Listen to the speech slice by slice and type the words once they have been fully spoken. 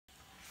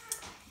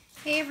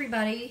Hey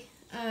everybody,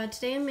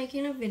 today I'm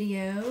making a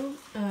video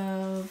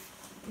of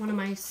one of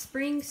my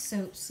spring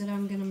soaps that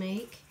I'm going to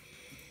make.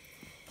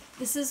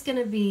 This is going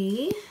to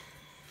be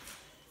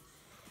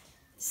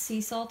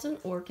sea salt and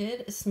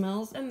orchid. It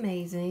smells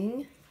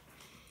amazing.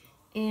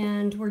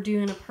 And we're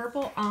doing a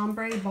purple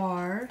ombre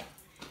bar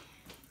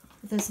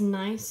with this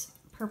nice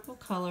purple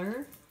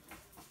color.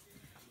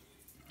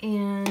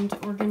 And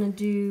we're going to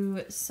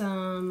do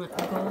some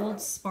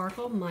gold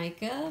sparkle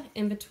mica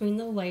in between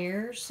the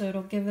layers, so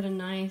it'll give it a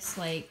nice,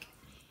 like,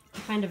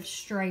 kind of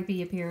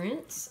stripy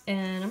appearance.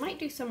 And I might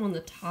do some on the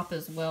top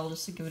as well,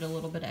 just to give it a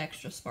little bit of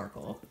extra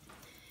sparkle.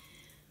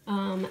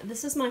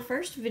 This is my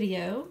first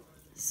video,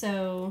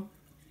 so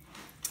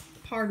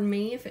pardon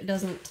me if it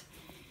doesn't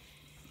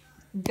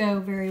go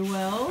very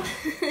well.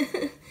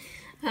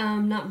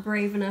 I'm not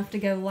brave enough to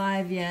go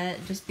live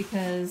yet, just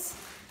because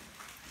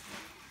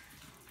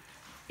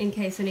in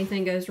case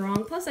anything goes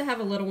wrong. Plus I have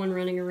a little one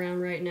running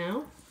around right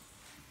now,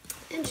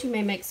 and she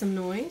may make some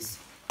noise.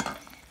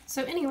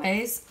 So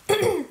anyways,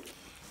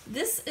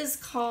 this is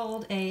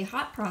called a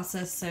hot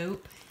process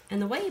soap,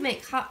 and the way you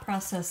make hot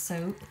process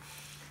soap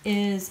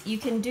is you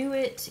can do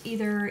it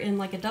either in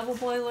like a double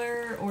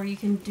boiler, or you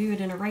can do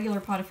it in a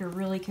regular pot if you're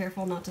really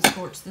careful not to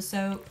scorch the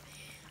soap.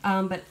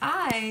 But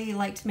I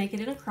like to make it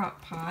in a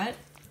crock pot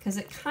because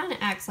it kind of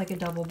acts like a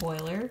double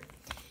boiler.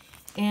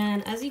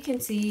 And as you can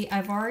see,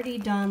 I've already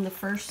done the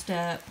first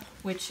step,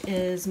 which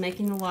is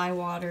making the lye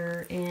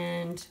water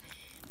and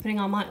putting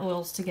all my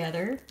oils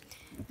together.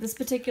 This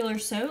particular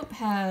soap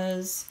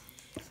has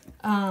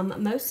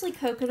mostly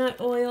coconut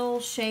oil,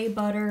 shea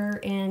butter,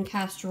 and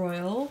castor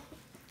oil.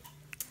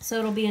 So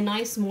it'll be a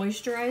nice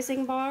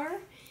moisturizing bar.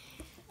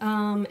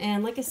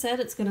 And like I said,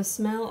 it's going to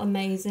smell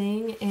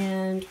amazing.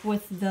 And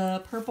with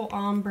the purple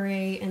ombre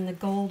and the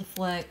gold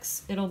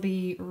flecks, it'll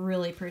be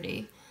really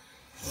pretty.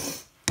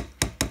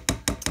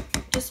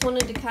 Just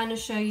wanted to kind of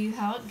show you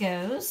how it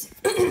goes.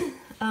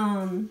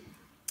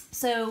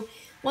 So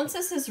once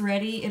this is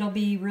ready, it'll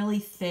be really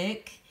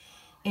thick,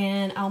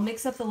 and I'll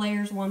mix up the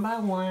layers one by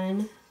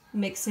one,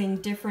 mixing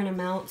different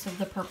amounts of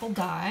the purple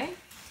dye.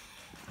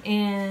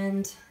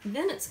 And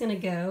then it's going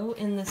to go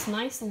in this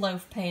nice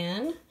loaf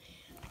pan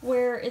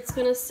where it's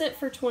going to sit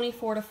for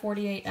 24 to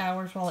 48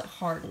 hours while it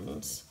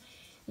hardens.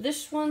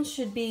 This one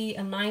should be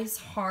a nice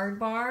hard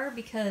bar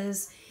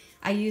because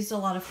I used a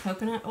lot of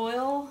coconut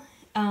oil.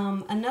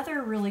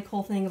 Another really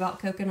cool thing about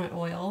coconut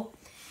oil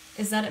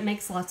is that it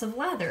makes lots of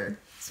lather.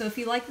 So if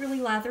you like really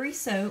lathery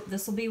soap,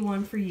 this will be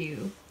one for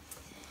you.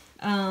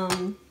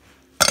 So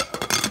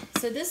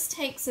this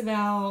takes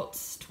about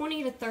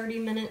 20 to 30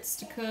 minutes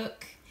to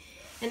cook.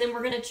 And then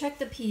we're going to check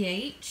the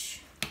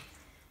pH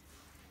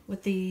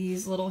with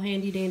these little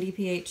handy dandy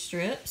pH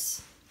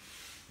strips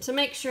to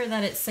make sure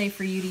that it's safe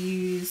for you to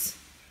use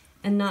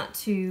and not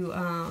too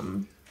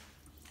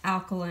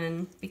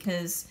alkaline,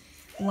 because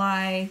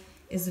lye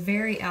is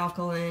very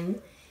alkaline,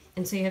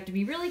 and so you have to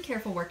be really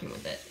careful working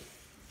with it.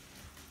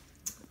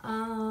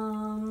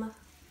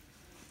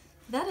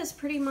 That is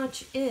pretty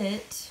much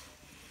it.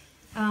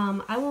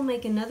 I will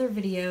make another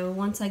video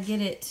once I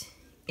get it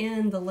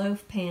in the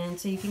loaf pan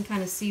so you can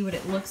kind of see what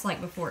it looks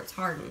like before it's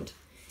hardened.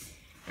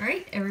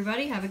 Alright,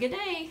 everybody, have a good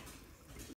day.